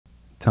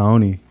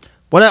Tony.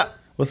 What up?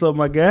 What's up,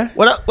 my guy?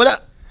 What up? What up?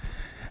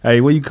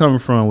 Hey, where you coming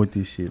from with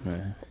this shit,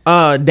 man?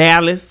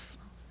 Dallas.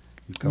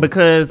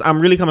 Because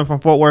I'm really coming from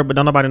Fort Worth, but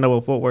don't nobody know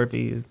what Fort Worth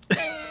is.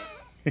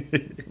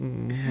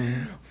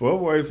 Fort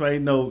Worth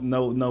ain't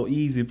no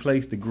easy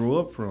place to grow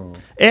up from.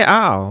 At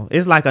all.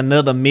 It's like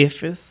another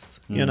Memphis.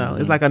 You know,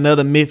 it's like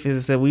another Memphis,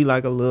 except we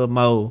like a little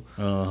more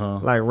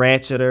like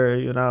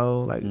ratcheter, you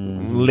know, like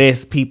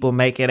less people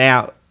make it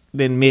out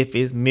than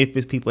Memphis.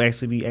 Memphis people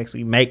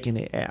actually making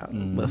it out.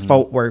 But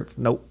Fort Worth,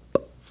 nope.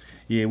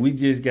 Yeah, we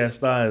just got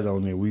started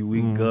on it.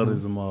 We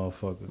gutters a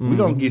motherfucker. We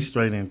gonna get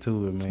straight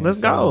into it, man. Let's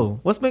go.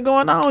 What's been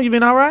going on? You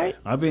been all right?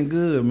 I've been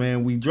good,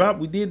 man. We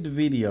did the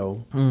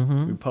video.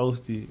 We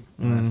posted,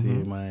 and I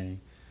said,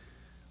 man,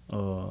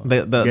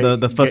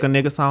 the fucking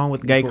nigga song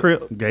with Gay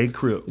Crip. Gay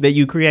Crip. That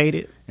you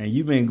created. And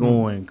you've been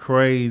going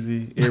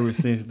crazy ever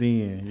since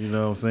then. You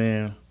know what I'm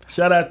saying?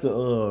 Shout out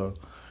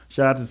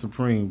to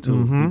Supreme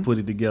too. He put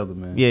it together,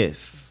 man.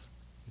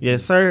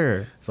 Yes,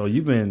 sir. So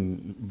you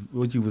been,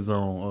 what you was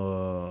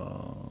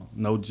on,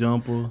 No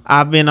Jumper?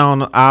 I've been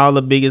on all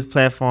the biggest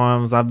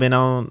platforms. I've been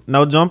on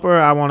No Jumper.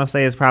 I want to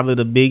say it's probably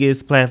the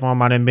biggest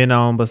platform I done been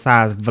on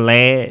besides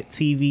Vlad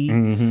TV.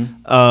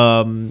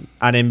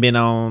 I done been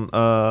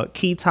on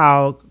Key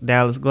Talk,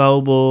 Dallas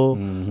Global,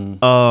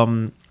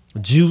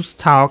 Juice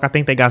Talk. I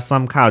think they got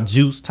something called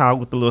Juice Talk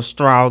with the little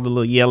straw, the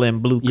little yellow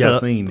and blue cup. Yeah, I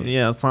seen it.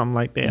 Yeah, something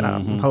like that. I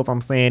hope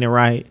I'm saying it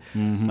right.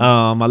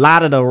 A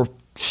lot of the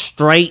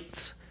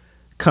straight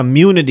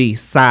community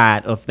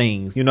side of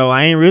things, you know,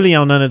 I ain't really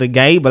on none of the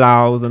gay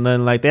blogs and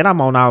nothing like that.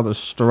 I'm on all the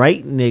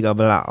straight nigga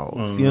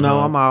blogs. You know,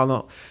 I'm all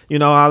on, you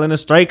know, all in the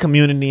straight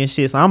community and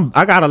shit. So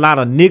I got a lot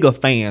of nigga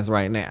fans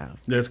right now.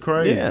 That's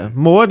crazy. Yeah,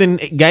 more than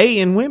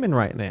gay and women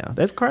right now.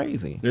 That's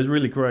crazy. That's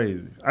really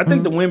crazy. I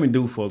think the women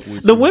do fuck with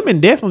you. The women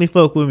definitely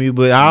fuck with me,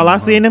 but all I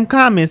see in them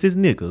comments is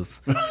niggas.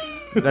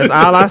 That's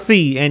all I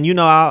see. And you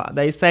know,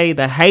 they say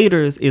the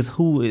haters is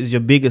who is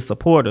your biggest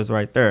supporters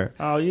right there.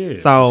 Oh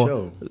yeah.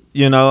 So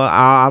you know,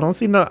 I don't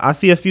see I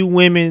see a few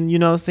women, you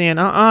know, saying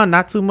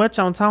not too much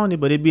on Tony,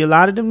 but it be a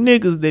lot of them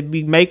niggas that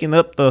be making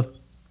up the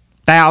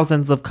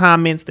thousands of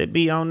comments that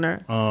be on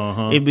there.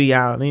 It be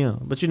all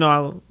them. But you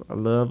know, I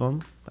love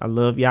them. I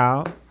love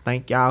y'all.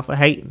 Thank y'all for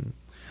hating.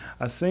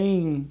 It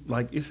seemed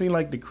like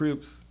the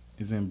Crips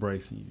is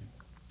embracing you.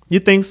 You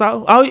think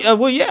so? Oh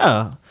well,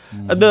 yeah.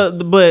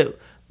 But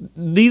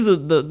these are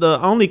the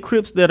only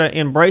Crips that are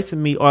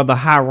embracing me are the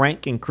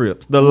high-ranking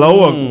Crips. The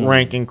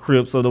lower-ranking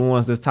Crips are the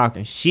ones that's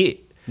talking shit.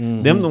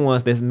 Them the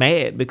ones that's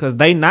mad because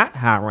they not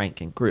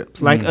high-ranking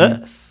Crips like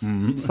us.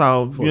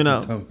 So you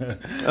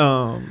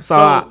know,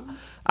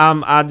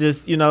 I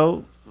just, you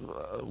know,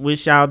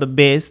 wish y'all the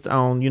best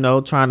on, you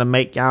know, trying to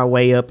make y'all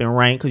way up in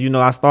rank, because you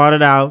know I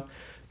started out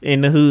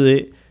in the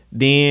hood,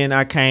 then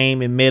I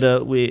came and met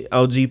up with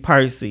OG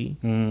Percy,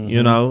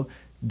 you know.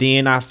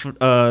 Then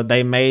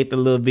they made the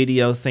little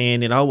video saying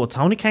that, oh, well,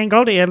 Tony can't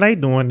go to LA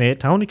doing that.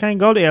 Tony can't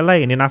go to LA.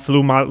 And then I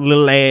flew my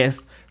little ass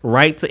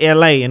right to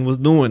LA and was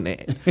doing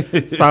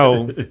that.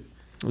 So,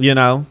 you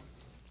know.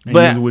 And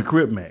but you was with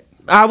Crip Mac.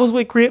 I was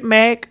with Crip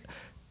Mac,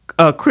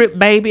 Crip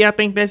Baby, I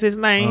think that's his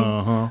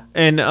name.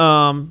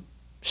 And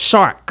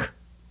Shark.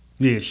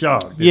 Yeah,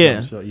 Shark.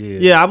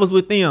 Yeah, I was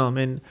with them.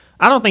 And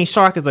I don't think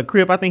Shark is a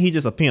Crip. I think he's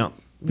just a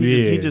pimp.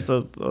 He just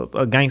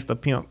a gangster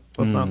pimp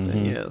or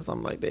something. Yeah,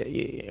 something like that.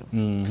 Yeah.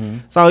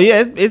 So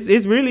yeah,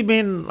 it's really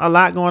been a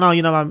lot going on,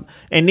 you know.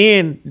 And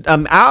then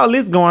all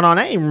this going on,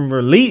 I ain't even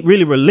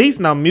really released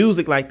no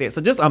music like that.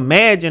 So just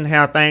imagine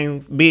how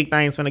big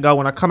things finna go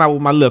when I come out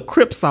with my little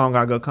Crip song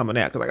I got coming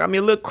out, because I got me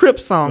a little Crip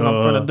song I'm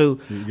finna do.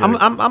 I'm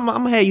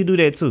gonna have you do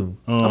that too.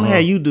 I'm gonna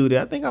have you do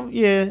that. I think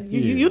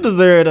you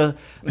deserve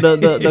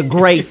the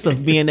grace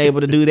of being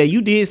able to do that.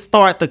 You did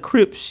start the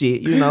Crip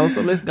shit, you know.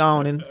 So let's go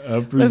on and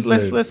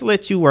let's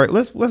let you work.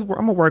 I'm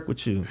gonna work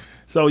with you.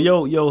 So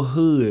your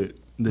hood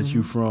that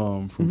you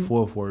from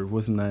Fort Worth,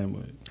 what's the name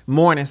of it?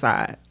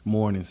 Morningside.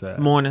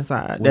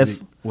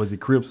 Was it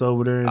Crips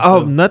over there?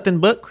 Oh, nothing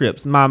but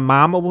Crips. My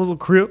mama was a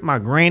Crip. My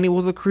granny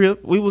was a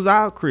Crip. We was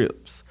all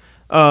Crips.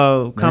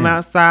 Come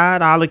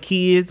outside, all the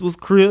kids was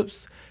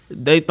Crips.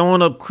 They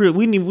throwing up Crip.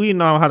 We didn't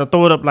know how to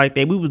throw it up like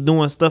that. We was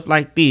doing stuff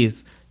like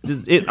this,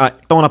 just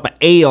throwing up an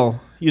L.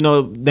 You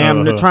know,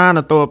 they're trying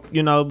to throw up.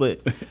 You know,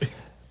 but.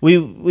 We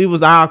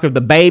was all Crip.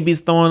 The babies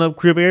throwing up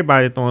Crip.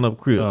 Everybody throwing up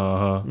Crip.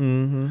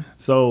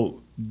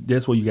 So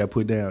that's where you got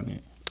put down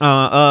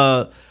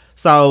then.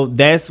 So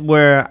that's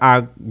where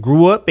I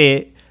grew up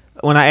at.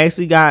 When I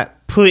actually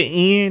got put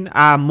in,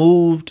 I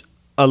moved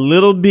a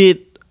little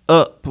bit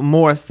up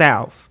more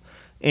south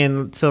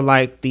into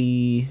like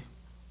the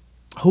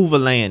Hoover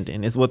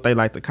Landing is what they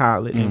like to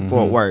call it in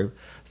Fort Worth.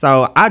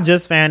 So I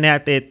just found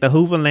out that the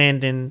Hoover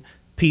Landing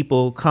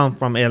people come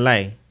from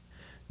LA.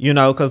 You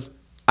know, because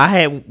I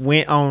had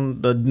went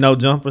on the No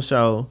Jumper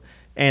show,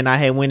 and I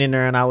had went in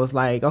there and I was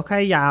like,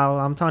 okay, y'all,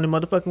 I'm Tony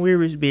motherfucking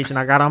WillRich, bitch, and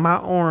I got on my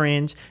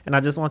orange, and I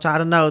just want y'all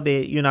to know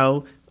that, you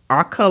know,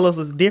 our colors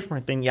is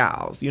different than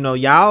y'all's. You know,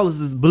 y'all's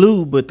is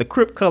blue, but the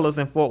Crip colors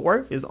in Fort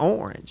Worth is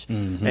orange.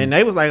 And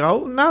they was like,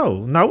 oh,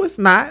 no, it's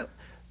not.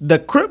 the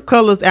Crip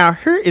colors out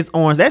here is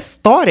orange. That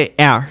started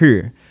out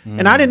here.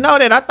 And I didn't know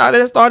that. I thought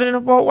that it started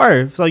in Fort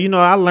Worth. So,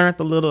 I learned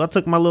I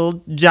took my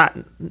little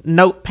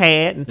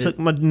notepad and took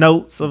my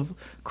notes of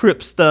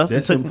Crip stuff.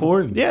 That's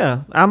important.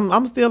 Yeah.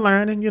 I'm still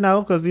learning,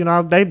 because,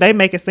 they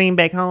make it seem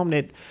back home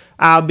that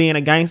our being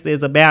a gangster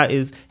is about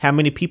is how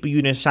many people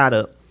you done shot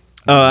up.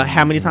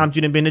 How many times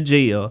you done been to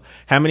jail,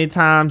 how many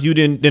times you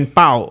done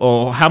fought,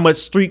 or how much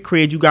street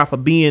cred you got for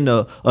being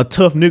a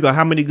tough nigga,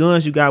 how many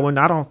guns you got. When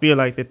I don't feel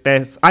like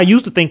that's, I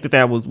used to think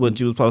that was what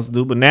you was supposed to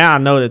do, but now I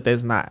know that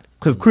that's not.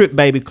 Because Crip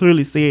baby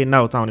clearly said,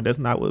 no, Tony, that's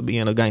not what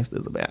being a gangster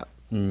is about.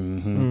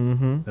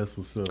 That's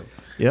what's up.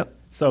 Yep.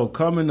 So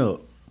coming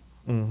up,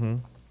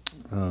 did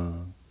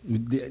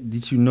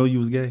you know you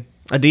was gay?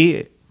 I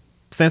did.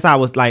 Since I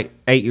was like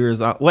 8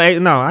 years old. Well,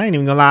 no, I ain't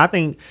even gonna lie. I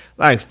think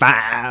like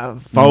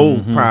 5,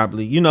 4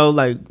 probably.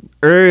 Like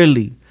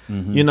early.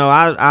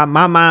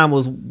 My mind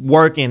was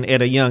working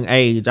at a young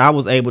age. I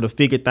was able to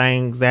figure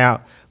things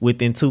out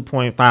within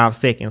 2.5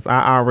 seconds.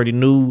 I already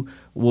knew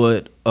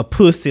what a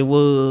pussy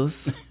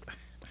was,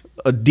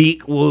 a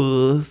dick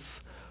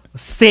was,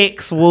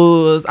 sex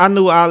was. I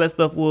knew all that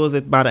stuff was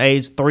at about the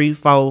age 3,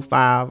 4,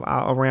 5,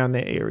 around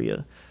that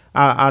area.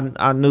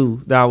 I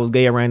knew that I was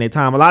gay around that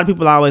time. A lot of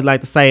people always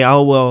like to say,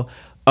 oh, well,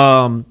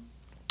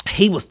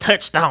 he was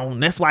touched on.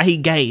 That's why he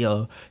gay.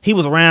 He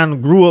was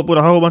around, grew up with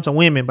a whole bunch of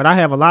women. But I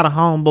have a lot of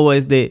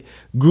homeboys that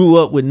grew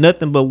up with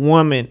nothing but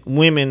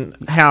women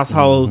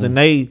households, and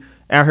they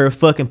out here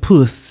fucking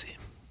pussy.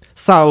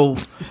 So,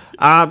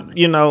 I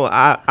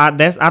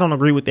don't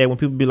agree with that when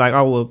people be like,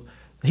 oh, well,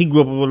 he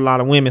grew up with a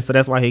lot of women, so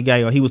that's why he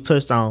gay, or he was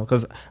touched on.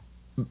 Because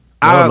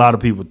a lot of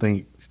people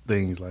think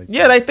things like that.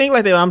 Yeah, they think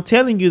like that. I'm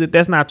telling you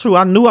that's not true.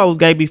 I knew I was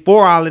gay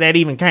before all of that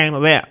even came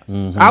about.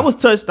 I was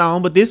touched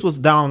on, but this was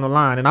down the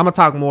line. And I'm going to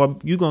talk more.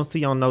 You're going to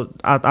see on No,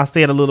 I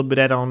said a little bit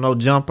of that on No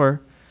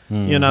Jumper,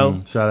 Shout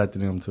out to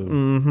them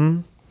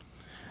too.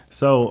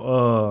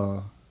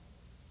 So,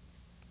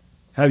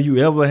 have you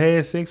ever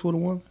had sex with a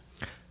woman?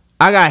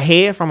 I got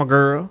head from a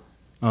girl.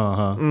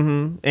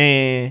 And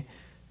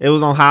it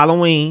was on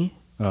Halloween.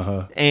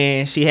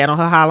 And she had on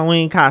her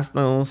Halloween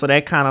costume. So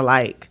that kind of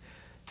like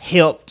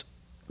helped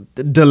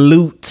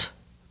dilute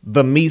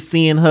the me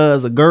seeing her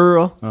as a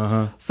girl.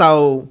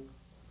 So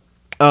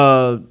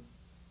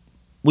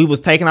we was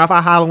taking off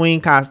our Halloween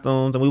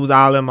costumes and we was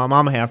all in my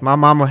mama's house. My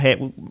mama had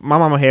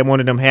one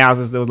of them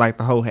houses that was like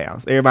the whole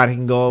house. Everybody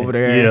can go over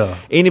there. Yeah.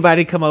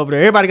 Anybody come over there.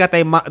 Everybody got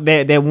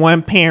that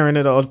one parent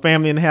or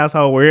family in the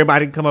household where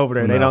everybody can come over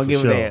there. They don't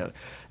give a damn.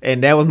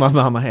 And that was my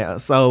mama's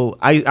house. So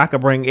I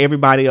could bring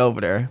everybody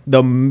over there.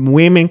 The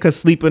women could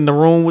sleep in the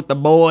room with the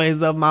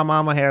boys of my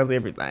mama's house,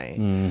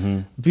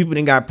 everything. People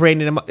that got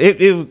pregnant.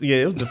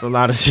 It was just a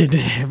lot of shit that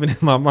happened in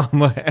my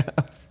mama's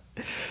house.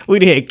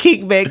 We had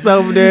kickbacks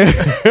over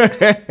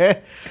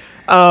there.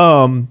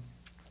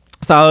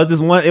 So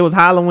it was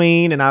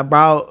Halloween, and I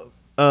brought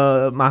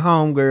my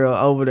homegirl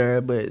over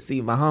there. But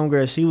see, my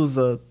homegirl, she was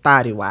a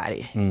thotty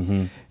waddy,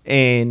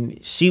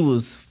 and she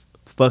was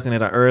fucking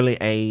at an early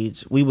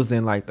age. We was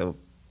in like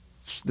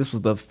this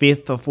was the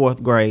 5th or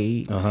 4th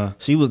grade.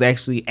 She was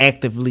actually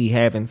actively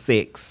having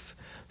sex.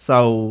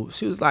 So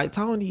she was like,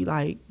 Tony,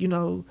 like,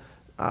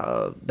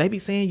 they be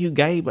saying you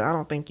gay, but I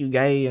don't think you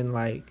gay. And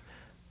like,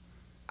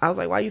 I was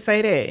like, why you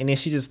say that? And then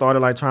she just started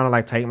like trying to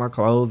like take my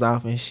clothes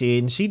off and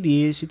shit. And she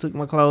did. She took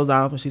my clothes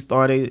off and she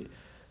started,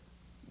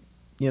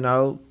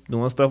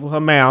 doing stuff with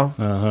her mouth.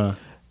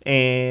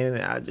 And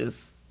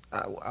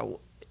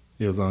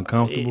it was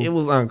uncomfortable. It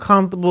was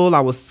uncomfortable. I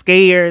was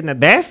scared. Now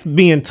that's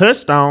being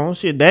touched on.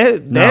 Shit,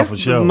 that's for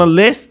sure.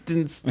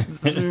 Molesting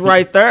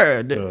right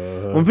there.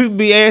 When people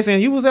be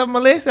asking, you was ever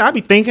molested? I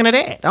be thinking of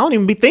that. I don't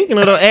even be thinking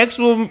of the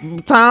actual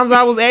times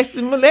I was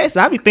actually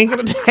molested. I be thinking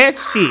of that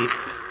shit.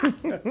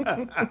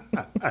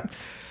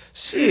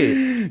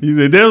 Shit. You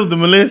said that was the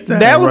molestation.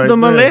 That was the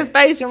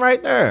molestation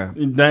right there.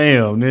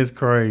 Damn, that's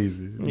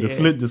crazy.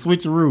 The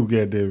switcheroo,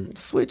 goddamn.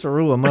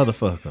 Switcheroo, a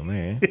motherfucker,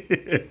 man.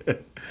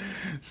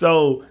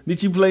 So,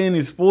 did you play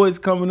any sports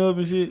coming up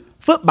and shit?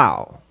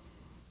 Football.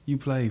 You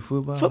played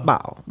football?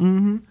 Football.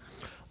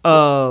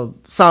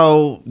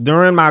 So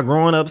during my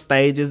growing up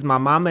stages, my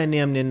mama and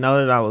them didn't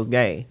know that I was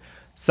gay.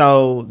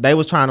 So they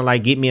was trying to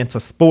like get me into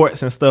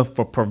sports and stuff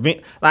for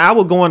prevent. Like I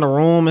would go in the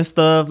room and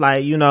stuff,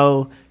 like,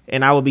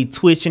 and I would be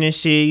twitching and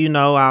shit,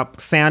 I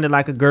sounded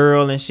like a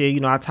girl and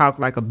shit, I talked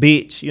like a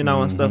bitch,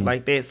 and stuff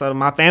like that. So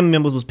my family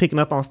members was picking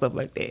up on stuff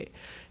like that.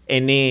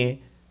 And then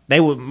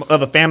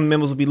other family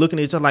members would be looking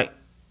at each other like,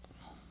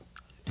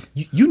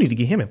 you need to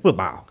get him in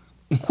football.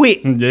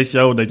 Quick. They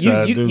showed they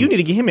tried to do. You need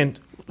to get him in.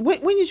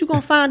 When is you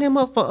gonna sign him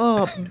up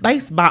for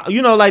baseball?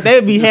 Like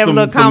they'd be having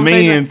a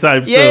conversation. Man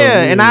type stuff.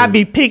 Yeah, and I'd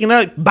be picking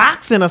up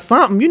boxing or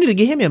something. You need to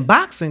get him in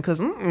boxing, cause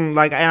and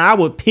I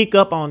would pick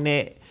up on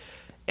that,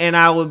 and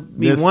I would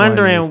be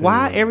wondering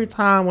why every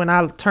time when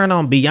I turn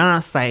on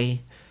Beyonce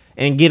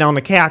and get on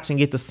the couch and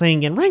get to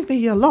singing, ring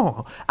the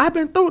alarm. I've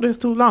been through this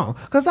too long.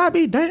 Because I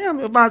be damn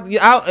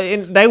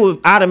and they would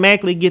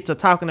automatically get to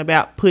talking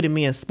about putting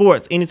me in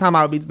sports anytime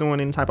I would be doing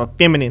any type of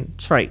feminine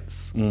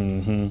traits.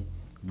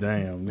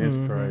 Damn, that's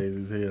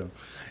crazy as hell.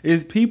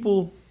 Is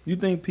people? You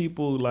think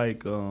people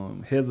like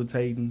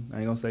hesitating? I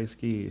ain't gonna say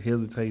scared.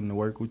 Hesitating to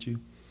work with you?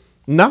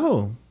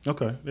 No.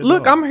 Okay.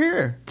 Look, I'm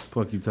here.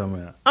 Fuck you talking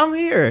about? I'm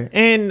here,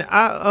 and can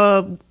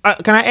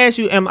I ask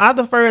you? Am I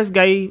the first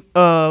gay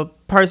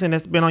person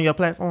that's been on your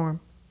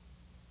platform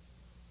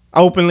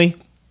openly?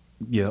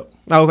 Yep.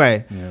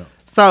 Okay. Yeah.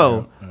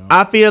 So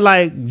I feel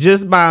like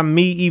just by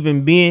me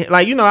even being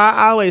like,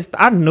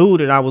 I knew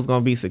that I was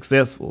gonna be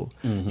successful,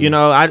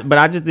 but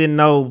I just didn't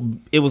know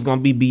it was gonna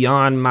be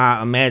beyond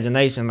my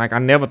imagination. Like I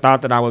never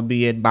thought that I would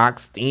be at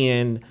Boxed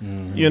In, I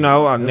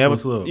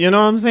never, you know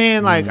what I'm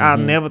saying? Like I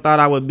never thought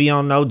I would be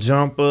on No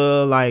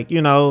Jumper, like,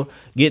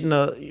 getting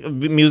a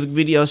music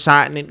video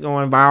shot and it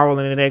going viral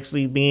and it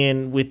actually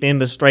being within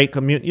the straight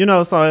community,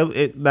 so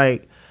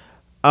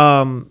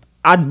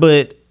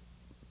but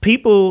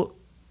people.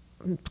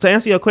 To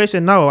answer your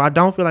question, no, I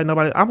don't feel like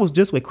nobody. I was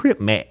just with Crip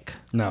Mac.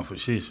 Nah, for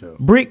shit show.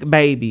 Brick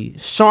Baby,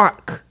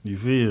 Shark. You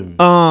feel me?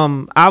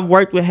 I've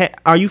worked with.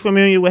 Are you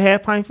familiar with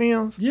Half Pint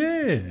Films?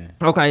 Yeah.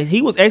 Okay,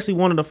 he was actually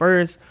one of the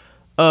first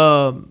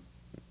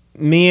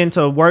men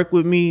to work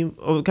with me.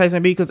 Case may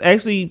be, because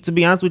actually, to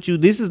be honest with you,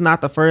 this is not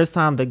the first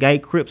time the gay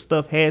Crip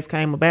stuff has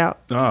came about.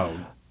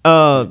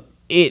 Oh.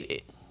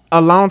 A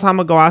long time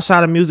ago, I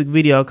shot a music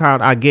video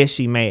called "I Guess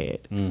She Mad."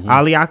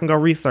 All y'all can go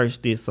research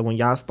this. So when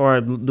y'all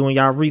start doing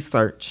y'all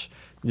research,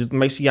 just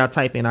make sure y'all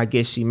type in "I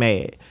Guess She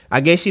Mad."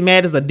 "I Guess She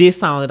Mad" is a diss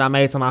song that I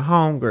made to my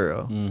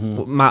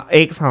homegirl, my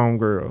ex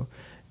homegirl,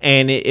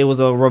 and it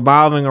was a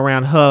revolving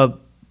around her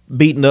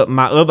beating up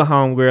my other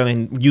homegirl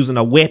and using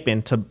a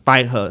weapon to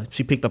fight her.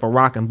 She picked up a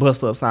rock and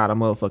busted upside her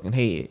motherfucking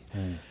head,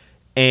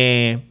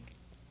 and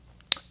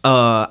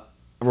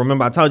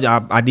remember I told you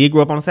I did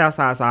grow up on the South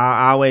Side, so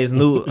I always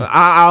knew.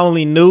 I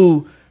only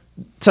knew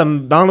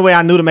the only way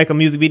I knew to make a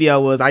music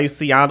video was I used to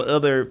see all the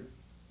other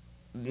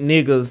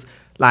niggas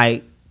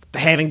like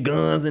having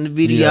guns in the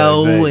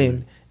video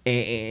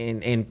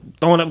and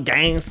throwing up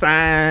gang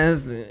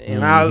signs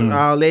and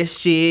all that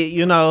shit,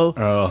 So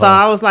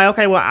I was like,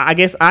 okay, well, I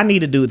guess I need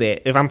to do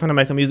that if I'm gonna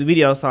make a music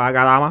video. So I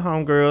got all my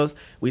homegirls.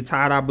 We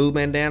tied our blue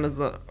bandanas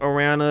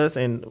around us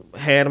and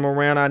had them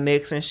around our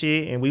necks and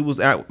shit. And we was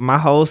out. My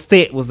whole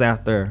set was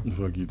out there.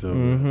 Fuck you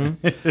talking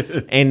about.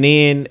 And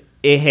then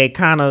they had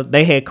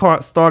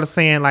started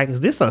saying like,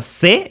 is this a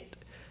set?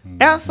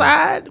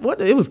 Outside,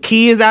 what? It was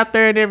kids out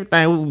there and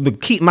everything.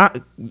 My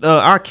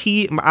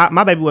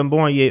baby wasn't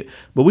born yet,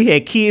 but we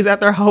had kids out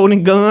there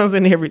holding guns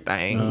and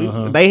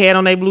everything. They had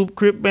on their blue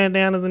Crip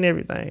bandanas and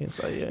everything.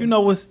 So yeah,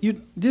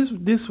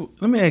 this.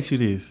 Let me ask you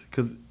this,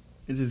 because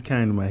it just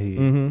came to my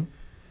head.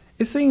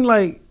 It seemed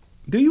like,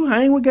 do you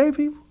hang with gay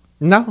people?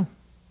 No,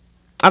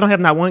 I don't have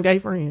not one gay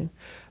friend.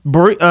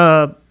 Bree,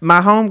 my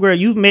homegirl,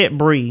 you've met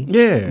Bree.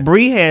 Yeah,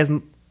 Bree has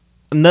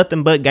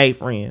nothing but gay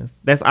friends.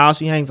 That's all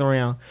she hangs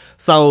around.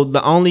 So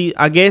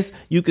I guess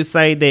you could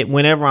say that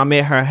whenever I'm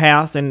at her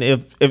house and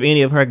if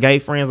any of her gay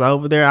friends are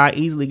over there, I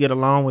easily get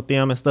along with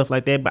them and stuff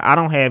like that. But I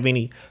don't have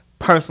any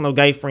personal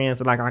gay friends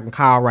that like I can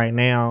call right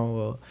now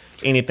or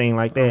anything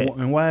like that.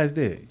 And why is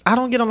that? I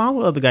don't get along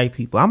with other gay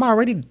people.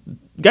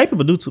 Gay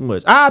people do too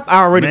much. I'm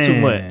already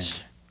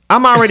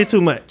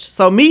too much.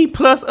 So me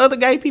plus other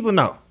gay people,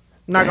 no.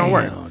 Not gonna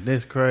work.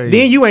 That's crazy.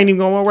 Then you ain't even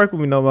gonna want to work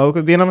with me no more,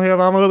 because then I'm gonna have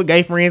all my other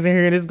gay friends in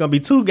here and it's gonna be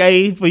too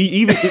gay for you.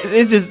 Even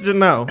it's just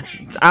no.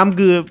 I'm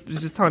good.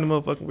 It's just Tony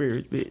motherfucking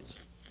weird, bitch.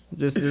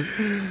 Just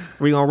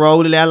we gonna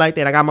roll it out like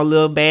that. I got my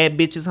little bad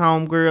bitches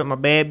homegirl, my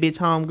bad bitch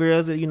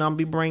homegirls that I'm gonna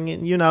be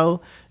bringing,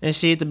 and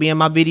shit to be in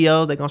my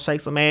videos. They gonna shake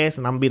some ass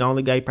and I'm gonna be the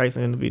only gay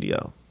person in the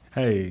video.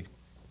 Hey.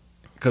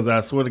 Cause I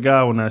swear to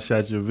God, when I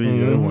shot your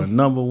video, there were a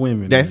number of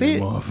women. That's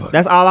it.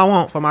 That's all I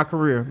want for my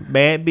career.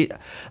 Bad bitch.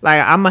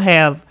 Like I'm gonna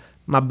have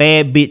my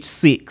bad bitch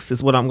 6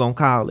 is what I'm gonna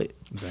call it.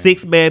 Dang.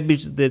 6 bad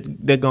bitches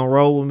that gonna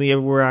roll with me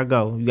everywhere I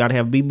go. You gotta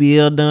have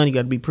BBL done. You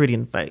gotta be pretty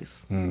in the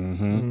face.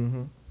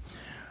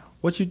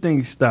 What you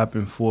think is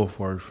stopping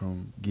FortWorth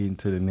from getting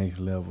to the next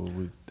level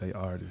with their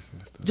artists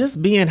and stuff?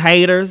 Just being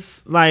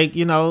haters, like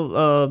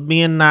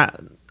being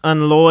not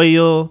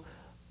unloyal,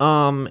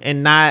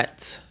 and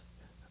not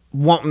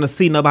wanting to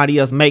see nobody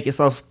else make it.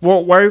 So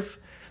FortWorth,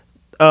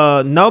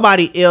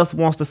 nobody else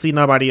wants to see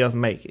nobody else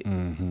make it.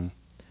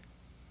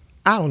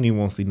 I don't even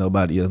want to see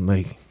nobody else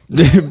make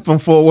it from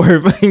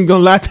FortWorth. I ain't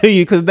gonna lie to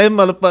you, because they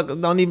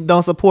motherfuckers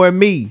don't support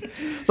me.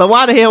 So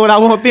why the hell would I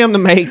want them to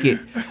make it?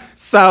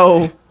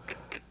 So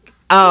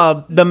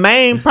the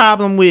main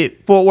problem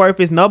with FortWorth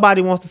is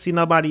nobody wants to see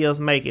nobody else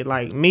make it.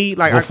 Like me,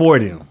 like before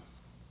them,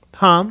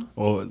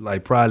 or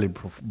like probably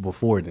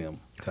before them.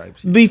 Type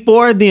shit.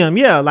 Before them,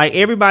 yeah. Like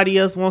everybody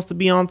else wants to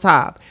be on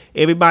top.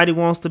 Everybody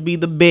wants to be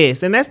the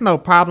best, and that's no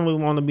problem. We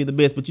want to be the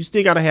best, but you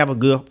still got to have a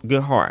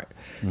good heart.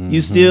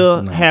 You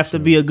still have to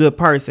be a good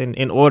person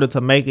in order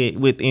to make it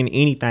within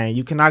anything.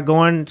 You cannot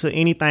go into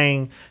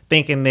anything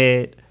thinking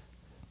that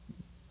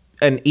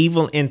an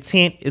evil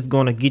intent is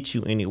going to get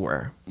you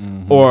anywhere,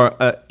 or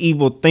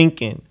evil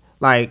thinking,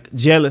 like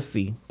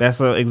jealousy. That's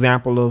an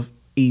example of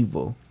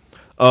evil.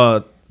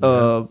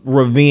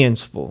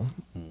 Revengeful.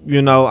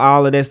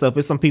 All of that stuff.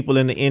 There's some people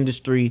in the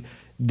industry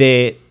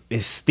that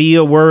is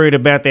still worried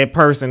about that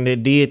person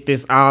that did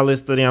all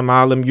this to them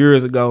all them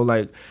years ago.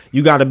 Like,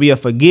 you got to be a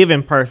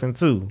forgiving person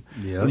too.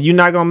 Yeah. You're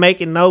not gonna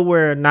make it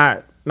nowhere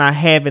not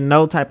having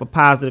no type of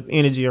positive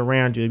energy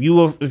around you.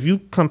 If you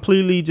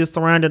completely just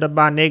surrounded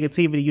by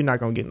negativity, you're not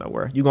gonna get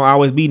nowhere. You're gonna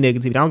always be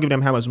negativity. I don't give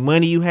them how much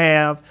money you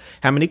have,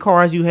 how many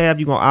cars you have.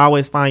 You're gonna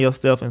always find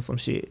yourself in some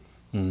shit.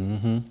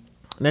 Mm-hmm. And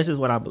that's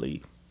just what I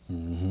believe.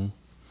 Mm-hmm.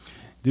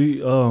 Do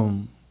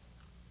you,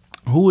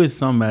 who is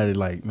somebody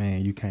like,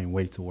 man, you can't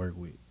wait to work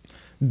with?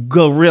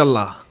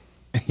 Gorilla.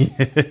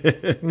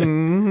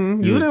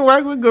 Mm-hmm. You didn't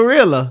work with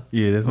Gorilla.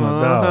 Yeah, that's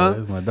my dog.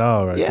 That's my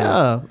dog right there.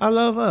 Yeah, I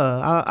love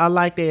her. I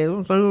like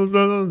that.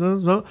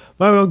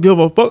 I don't give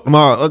a fuck.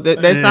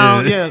 That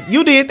sound, yeah.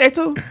 You did that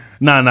too?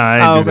 Nah,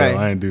 I ain't do that.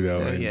 I ain't do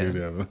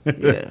that.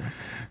 Yeah.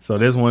 So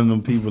that's one of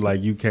them people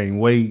like you can't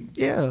wait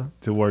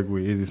to work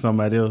with. Is it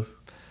somebody else?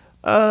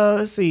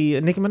 Let's see,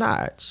 Nicki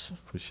Minaj.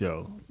 For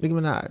sure. Nicki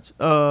Minaj.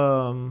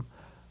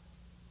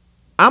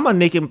 I'm a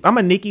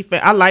Nicki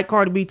fan. I like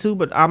Cardi B too,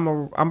 but I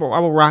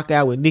will rock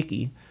out with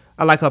Nicki.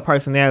 I like her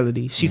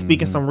personality. She's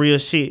speaking some real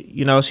shit.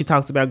 You know, she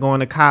talks about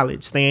going to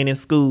college, staying in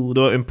school,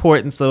 the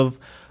importance of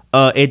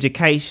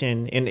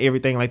education and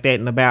everything like that,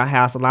 and about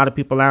how it's a lot of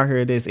people out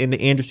here that's in the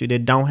industry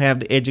that don't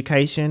have the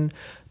education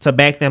to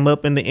back them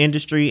up in the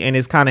industry, and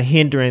it's kind of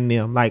hindering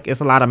them. Like, it's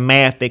a lot of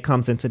math that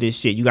comes into this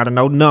shit. You got to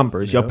know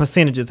numbers, your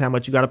percentages, how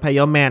much you got to pay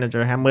your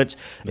manager, how much,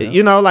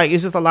 you know, like,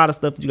 it's just a lot of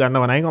stuff that you got to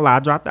know. And I ain't gonna lie,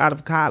 I dropped out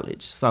of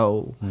college,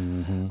 so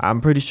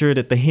I'm pretty sure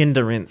that the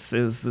hindrance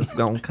is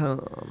gonna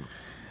come.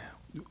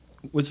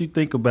 What you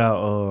think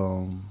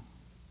about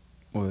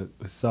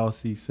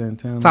Saucy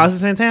Santana? Saucy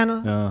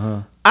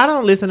Santana? I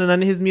don't listen to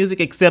none of his music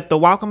except the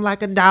Walk 'Em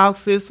Like a Dog,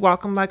 Sis,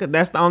 Walk 'Em Like a...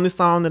 That's the only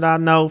song that I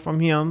know from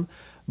him.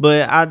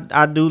 But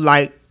I do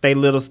like they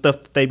little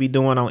stuff that they be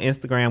doing on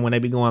Instagram when they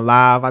be going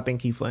live. I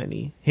think he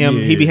funny.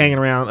 He be hanging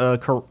around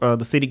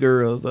the City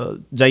Girls,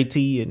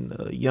 JT and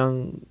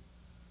Young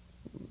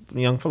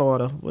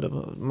Florida,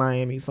 whatever,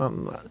 Miami,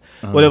 something,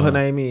 whatever her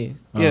name is.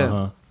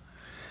 Yeah.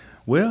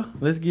 Well,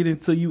 let's get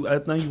into you. I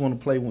think you want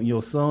to play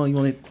your song. You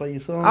want to play your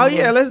song? Oh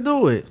yeah, let's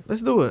do it.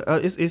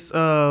 It's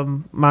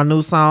my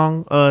new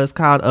song. It's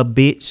called "A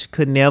Bitch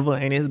Could Never,"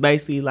 and it's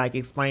basically like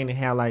explaining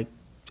how like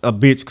a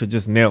bitch could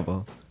just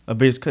never. A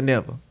bitch could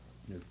never.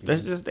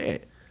 That's just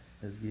that.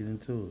 Let's get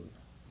into it.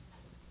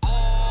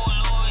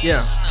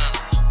 Yeah.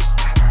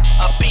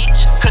 A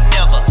bitch could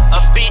never. A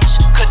bitch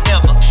could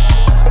never.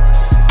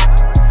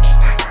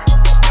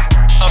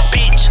 A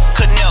bitch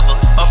could never.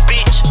 A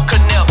bitch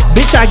could never.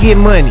 Bitch, I get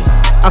money.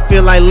 I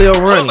feel like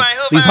Lil Ronnie.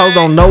 These hoes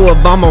don't know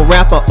if I'm a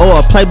rapper or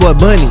a Playboy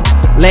bunny.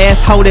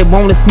 Last hoe that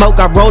wanted smoke,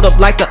 I rolled up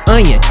like an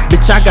onion.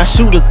 Bitch, I got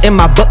shooters and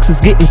my bucks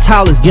is getting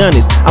tall as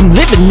Giannis. I'm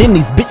living in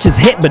these bitches'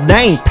 head, but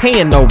they ain't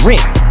paying no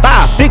rent.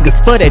 5 figures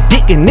for that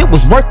dick and it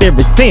was worth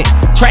every cent.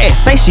 Trash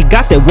say she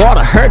got that water,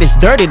 heard it's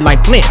dirty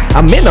like Flint.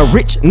 I'm in a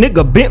rich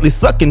nigga Bentley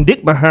sucking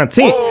dick behind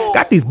tent.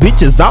 Got these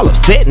bitches all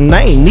upset and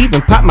I ain't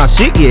even pop my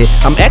shit yet.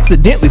 I'm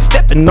accidentally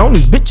stepping on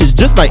these bitches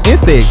just like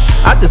insects.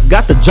 I just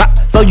got the drop,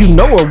 so you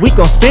know where we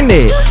gon' spend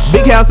it.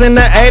 Big house in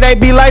the A, they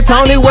be like,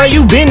 Tony, where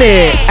you been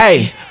at?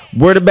 Ayy.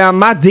 Word about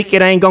my dick,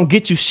 it ain't gon'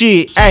 get you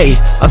shit, ayy.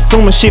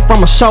 Assuming shit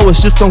from a show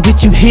is just gon'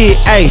 get you hit,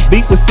 ayy.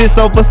 Beef with sis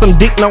over some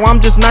dick, no,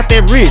 I'm just not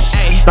that rich.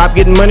 Stop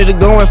getting money to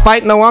go and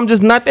fight, no, I'm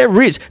just not that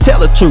rich. Tell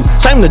the truth,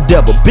 shame the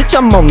devil, bitch,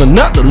 I'm on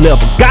another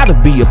level. Gotta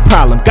be a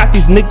problem, got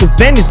these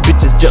niggas and these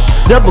bitches just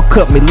double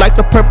cut me like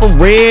the purple,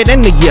 red,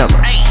 and the yellow.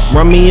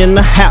 Run me in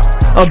the house,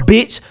 a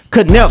bitch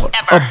could never,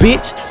 a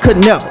bitch could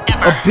never,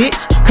 a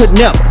bitch could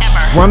never.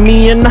 Run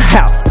me in the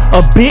house,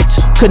 a bitch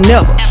could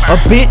never, a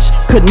bitch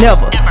could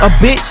never, a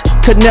bitch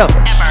could never.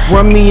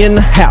 Run me in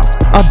the house,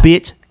 a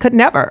bitch could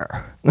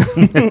never.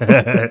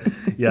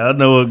 Yeah, I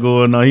know what's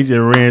going on. He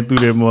just ran through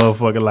that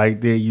motherfucker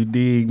like that. You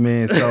dig,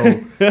 man?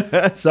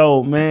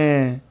 So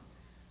man,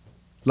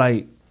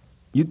 like,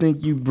 you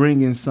think you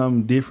bringing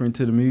something different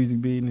to the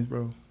music business,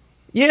 bro?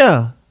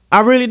 Yeah, I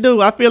really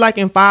do. I feel like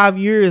in 5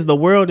 years, the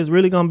world is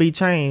really gonna be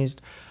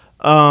changed.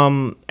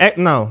 No,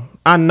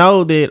 I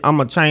know that I'm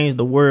gonna change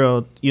the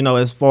world, you know,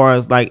 as far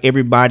as like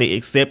everybody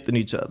accepting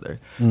each other.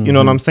 You know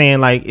what I'm saying?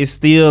 Like, it's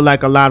still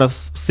like a lot of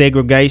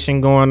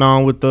segregation going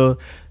on with the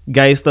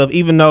gay stuff,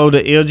 even though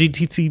the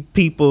LGBT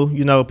people,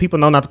 you know, people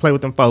know not to play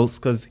with them folks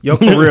because your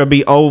career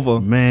be over.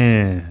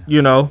 Man.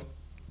 You know,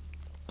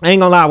 I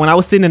ain't gonna lie, when I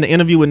was sitting in the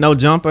interview with No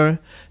Jumper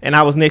and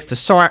I was next to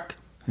Shark,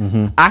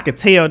 I could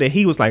tell that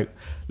he was like,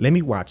 let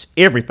me watch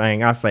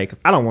everything I say because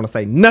I don't want to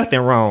say nothing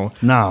wrong.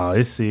 Nah,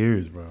 it's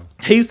serious, bro.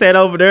 He sat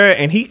over there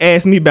and he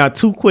asked me about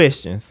 2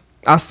 questions.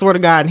 I swear to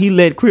God, and he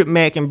let Crip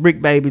Mac and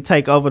Brick Baby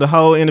take over the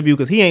whole interview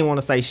because he ain't want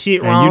to say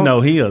shit wrong. And you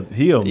know he a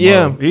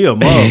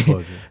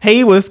motherfucker.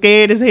 He was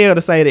scared as hell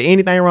to say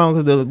anything wrong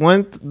because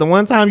the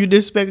one time you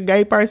disrespect a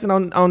gay person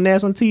on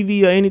national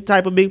TV or any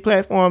type of big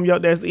platform, yo,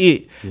 that's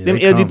it. Yeah, them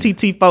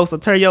LGBT folks will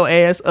tear your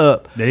ass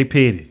up. They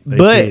pity.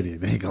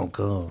 They gonna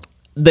come.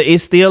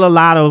 It's still a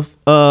lot of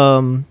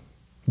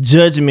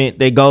judgment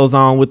that goes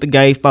on with the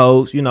gay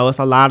folks. You know, it's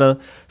a lot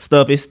of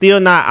stuff. It's still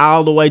not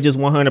all the way just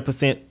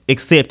 100%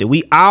 accepted.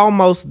 We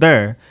almost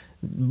there,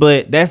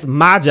 but that's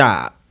my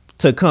job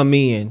to come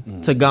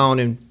in to go on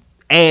and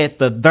add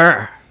the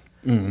there.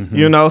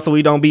 You know, so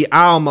we don't be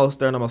almost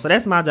there no more. So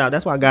that's my job.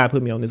 That's why God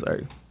put me on this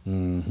earth.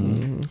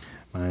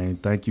 Man,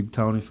 thank you,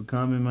 Tony, for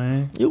coming,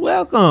 man. You're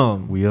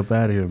welcome. We up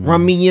out of here, man.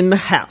 Run me in the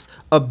house.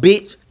 A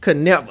bitch could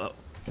never.